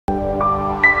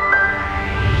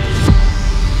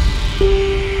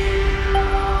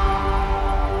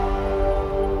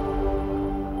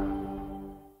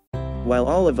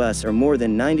of us are more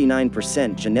than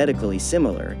 99% genetically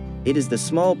similar, it is the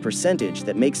small percentage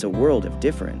that makes a world of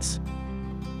difference.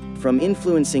 From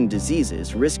influencing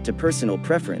diseases risk to personal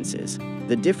preferences,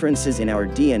 the differences in our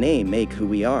DNA make who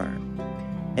we are.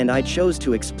 And I chose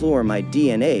to explore my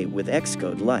DNA with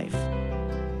Xcode Life.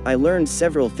 I learned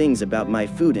several things about my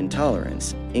food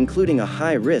intolerance, including a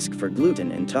high risk for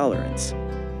gluten intolerance.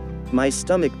 My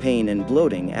stomach pain and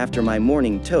bloating after my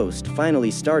morning toast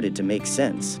finally started to make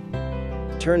sense.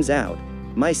 Turns out,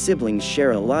 my siblings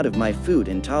share a lot of my food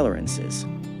intolerances.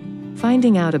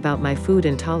 Finding out about my food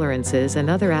intolerances and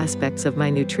other aspects of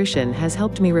my nutrition has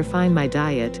helped me refine my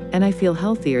diet, and I feel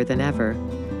healthier than ever.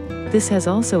 This has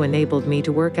also enabled me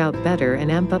to work out better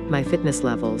and amp up my fitness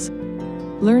levels.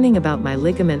 Learning about my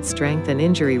ligament strength and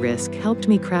injury risk helped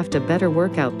me craft a better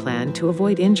workout plan to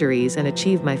avoid injuries and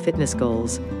achieve my fitness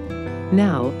goals.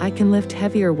 Now, I can lift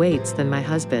heavier weights than my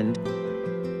husband.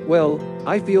 Well,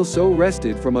 I feel so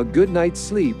rested from a good night's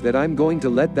sleep that I'm going to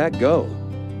let that go.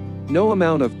 No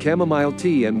amount of chamomile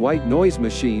tea and white noise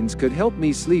machines could help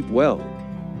me sleep well.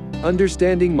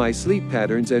 Understanding my sleep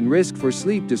patterns and risk for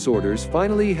sleep disorders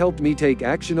finally helped me take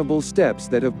actionable steps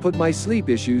that have put my sleep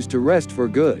issues to rest for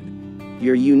good.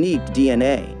 Your unique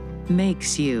DNA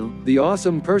makes you the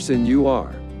awesome person you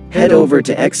are. Head over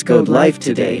to Xcode Life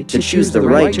today to choose the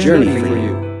right journey for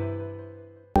you.